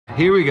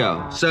Here we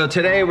go. So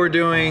today we're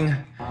doing,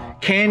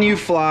 can you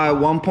fly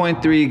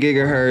 1.3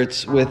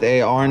 gigahertz with a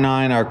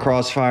R9 or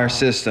Crossfire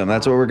system?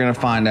 That's what we're gonna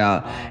find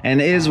out.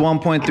 And is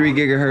 1.3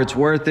 gigahertz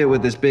worth it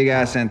with this big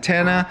ass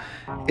antenna?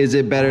 Is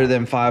it better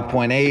than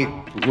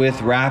 5.8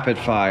 with rapid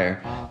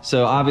fire?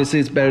 So obviously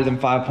it's better than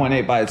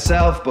 5.8 by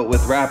itself, but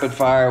with rapid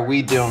fire,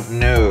 we don't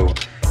know.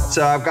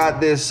 So I've got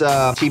this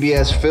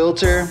TBS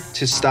filter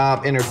to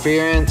stop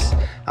interference.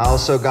 I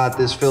also got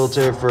this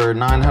filter for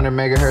 900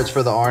 megahertz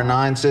for the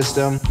R9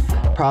 system.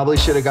 Probably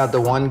should have got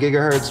the 1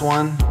 gigahertz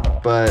one,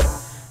 but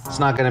it's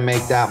not gonna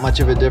make that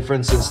much of a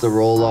difference since the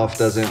roll-off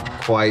doesn't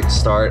quite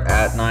start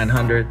at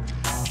 900.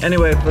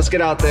 Anyway, let's get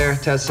out there,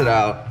 test it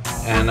out,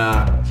 and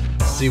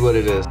see what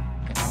it is.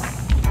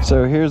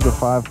 So here's the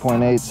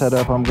 5.8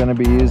 setup I'm gonna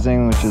be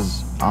using, which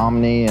is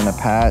Omni and a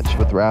patch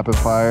with rapid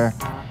fire.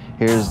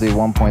 Here's the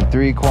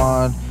 1.3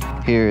 quad,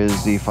 here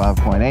is the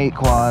 5.8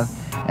 quad,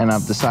 and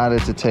I've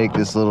decided to take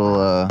this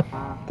little,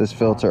 this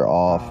filter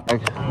off.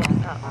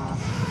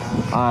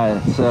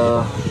 Alright,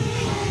 so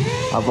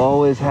I've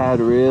always had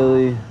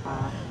really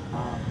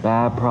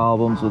bad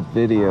problems with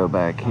video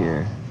back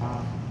here.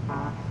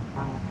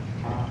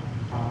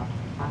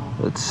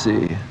 Let's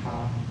see.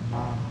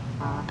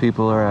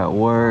 People are at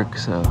work,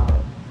 so.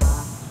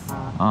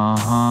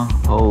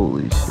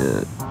 Holy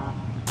shit.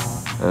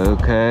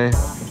 Okay.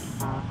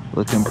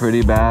 Looking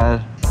pretty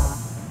bad,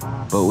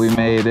 but we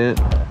made it.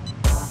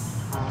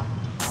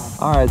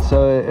 All right,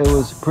 so it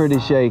was pretty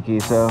shaky,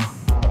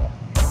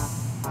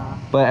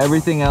 but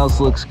everything else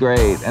looks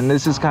great. And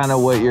this is kind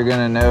of what you're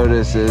gonna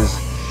notice is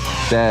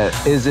that,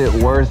 is it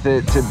worth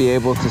it to be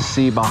able to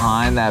see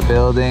behind that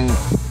building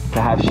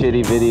to have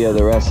shitty video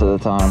the rest of the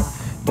time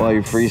while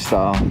you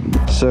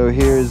freestyle? So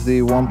here's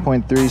the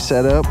 1.3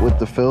 setup with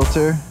the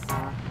filter.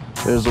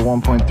 There's the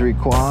 1.3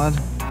 quad.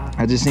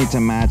 I just need to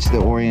match the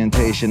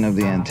orientation of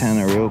the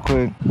antenna real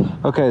quick.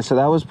 Okay, so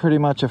that was pretty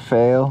much a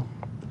fail,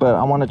 but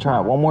I want to try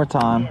it one more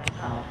time.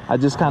 I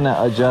just kind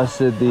of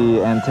adjusted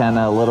the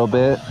antenna a little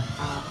bit,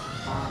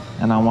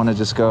 and I want to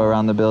just go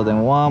around the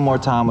building one more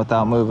time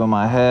without moving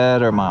my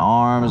head or my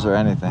arms or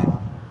anything.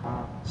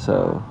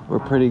 So we're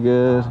pretty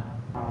good.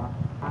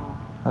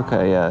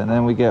 Okay, yeah, and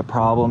then we get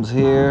problems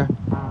here.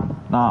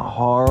 Not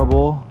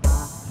horrible.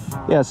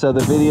 Yeah, so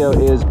the video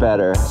is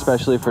better,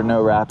 especially for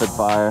no rapid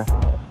fire.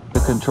 The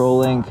control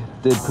link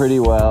did pretty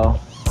well.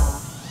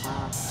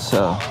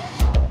 So,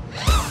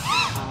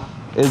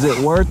 is it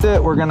worth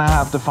it? We're gonna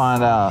have to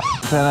find out.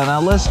 Now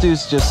let's do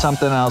just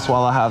something else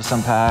while I have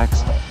some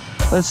packs.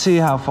 Let's see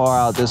how far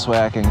out this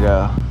way I can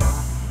go.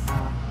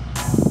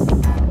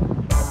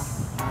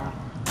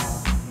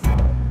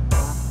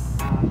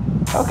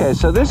 Okay,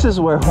 so this is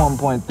where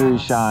 1.3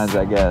 shines,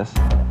 I guess.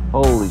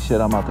 Holy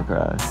shit, I'm about to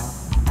crash.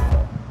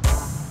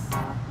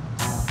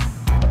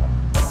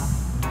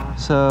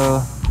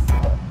 So,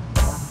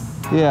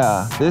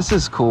 yeah, this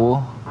is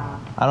cool.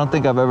 I don't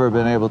think I've ever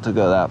been able to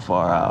go that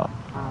far out.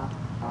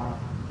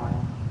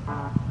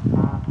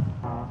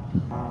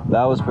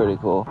 That was pretty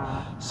cool.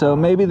 So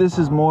maybe this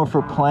is more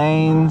for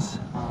planes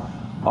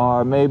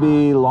or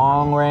maybe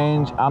long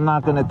range. I'm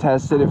not gonna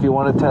test it. If you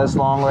wanna test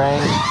long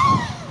range,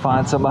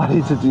 find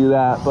somebody to do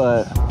that.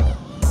 But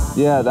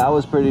yeah, that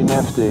was pretty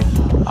nifty.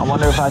 I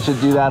wonder if I should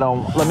do that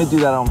on, let me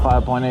do that on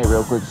 5.8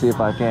 real quick, see if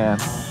I can.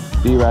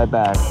 Be right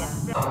back.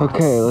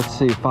 Okay, let's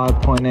see,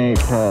 5.8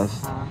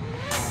 test.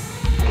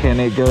 Can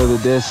it go the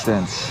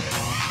distance?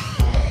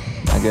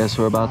 I guess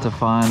we're about to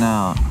find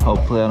out.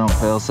 Hopefully I don't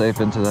fail safe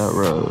into that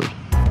road.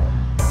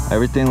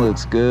 Everything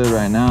looks good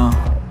right now.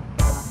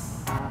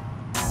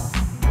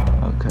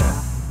 Okay.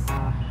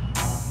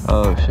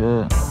 Oh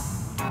shit.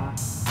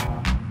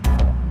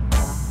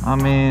 I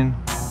mean,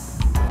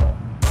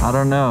 I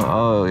don't know.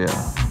 Oh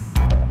yeah.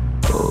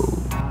 Oh.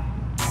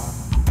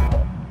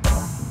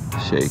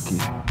 Shaky.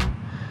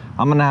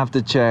 I'm gonna have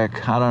to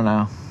check. I don't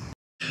know.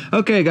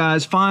 Okay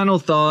guys, final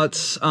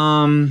thoughts.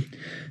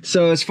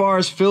 So as far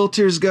as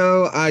filters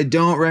go, I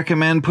don't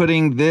recommend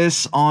putting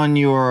this on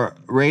your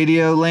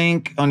radio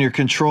link, on your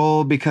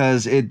control,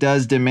 because it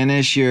does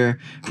diminish your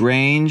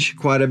range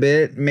quite a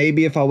bit.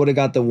 Maybe if I would have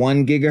got the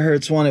 1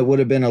 gigahertz one, it would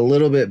have been a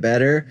little bit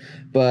better,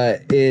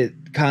 but it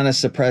kind of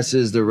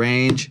suppresses the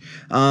range.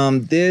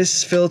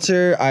 This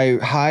filter I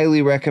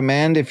highly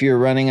recommend if you're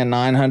running a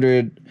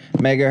 900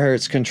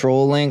 megahertz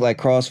control link like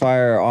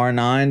Crossfire or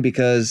R9,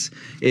 because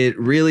it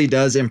really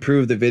does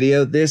improve the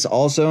video. This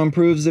also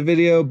improves the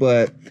video,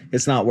 but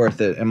it's not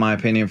worth it in my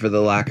opinion for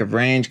the lack of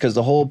range, because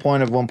the whole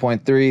point of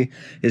 1.3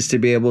 is to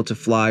be able to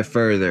fly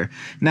further.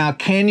 Now,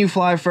 can you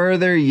fly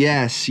further?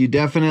 Yes, you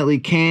definitely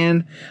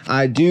can.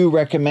 I do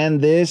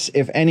recommend this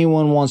if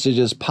anyone wants to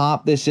just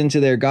pop this into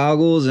their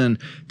goggles and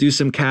do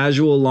some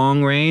casual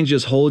long range.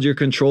 Just hold your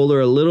controller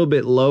a little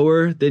bit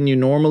lower than you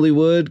normally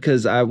would,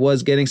 because I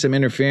was getting some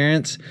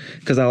interference,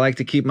 because I like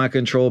to keep my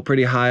control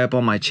pretty high up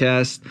on my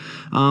chest.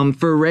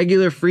 For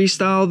regular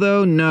freestyle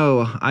though,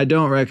 no, I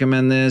don't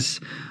recommend this.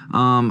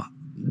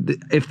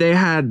 If they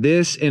had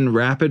this in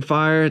rapid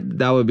fire,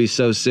 that would be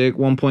so sick.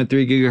 1.3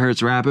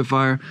 gigahertz rapid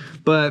fire.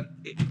 But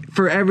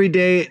for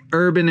everyday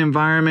urban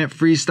environment,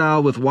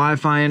 freestyle with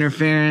Wi-Fi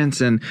interference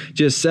and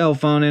just cell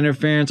phone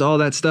interference, all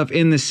that stuff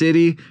in the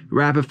city,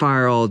 rapid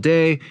fire all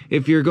day.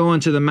 If you're going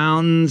to the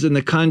mountains in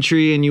the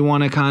country and you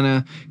want to kind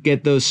of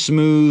get those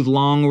smooth,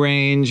 long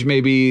range,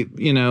 maybe,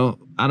 you know,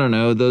 I don't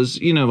know, those,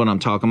 you know what I'm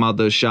talking about,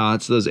 those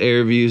shots, those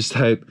air views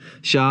type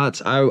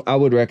shots, I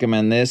would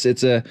recommend this.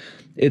 It's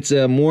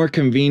a more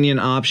convenient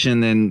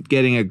option than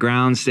getting a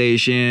ground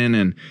station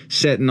and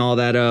setting all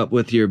that up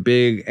with your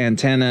big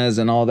antennas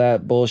and all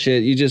that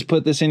bullshit. You just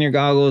put this in your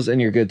goggles and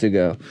you're good to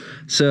go.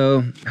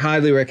 So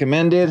highly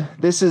recommended.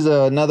 This is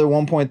another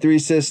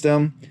 1.3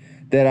 system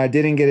that I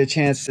didn't get a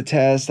chance to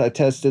test. I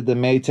tested the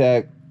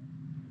Maytech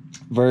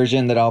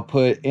version that I'll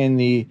put in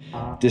the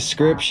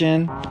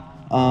description.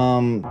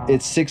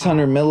 It's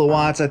 600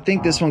 milliwatts. I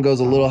think this one goes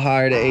a little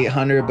higher to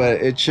 800,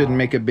 but it shouldn't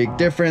make a big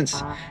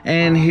difference.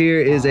 And here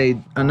is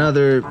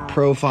another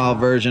profile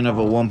version of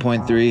a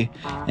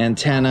 1.3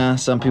 antenna.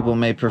 Some people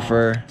may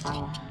prefer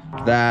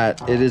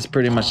that. It is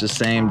pretty much the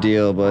same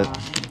deal, but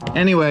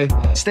anyway,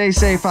 stay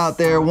safe out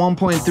there.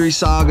 1.3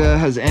 saga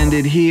has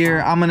ended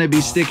here. I'm gonna be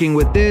sticking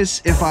with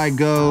this. If I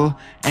go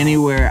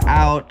anywhere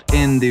out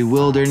in the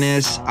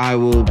wilderness, I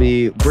will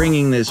be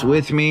bringing this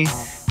with me,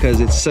 because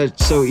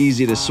it's so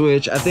easy to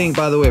switch. I think,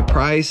 by the way,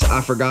 price,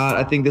 I forgot.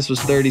 I think this was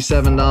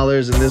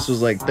 $37 and this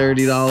was like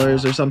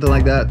 $30 or something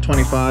like that.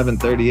 25 and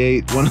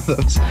 38, one of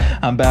those.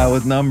 I'm bad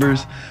with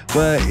numbers.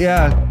 But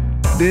yeah,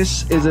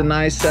 this is a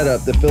nice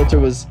setup. The filter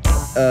was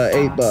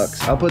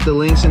 $8. I'll put the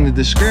links in the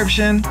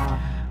description.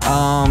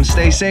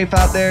 Stay safe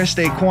out there.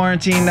 Stay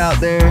quarantined out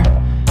there.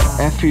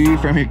 FPV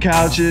from your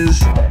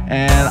couches.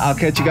 And I'll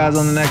catch you guys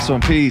on the next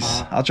one.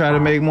 Peace. I'll try to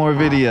make more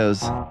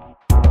videos.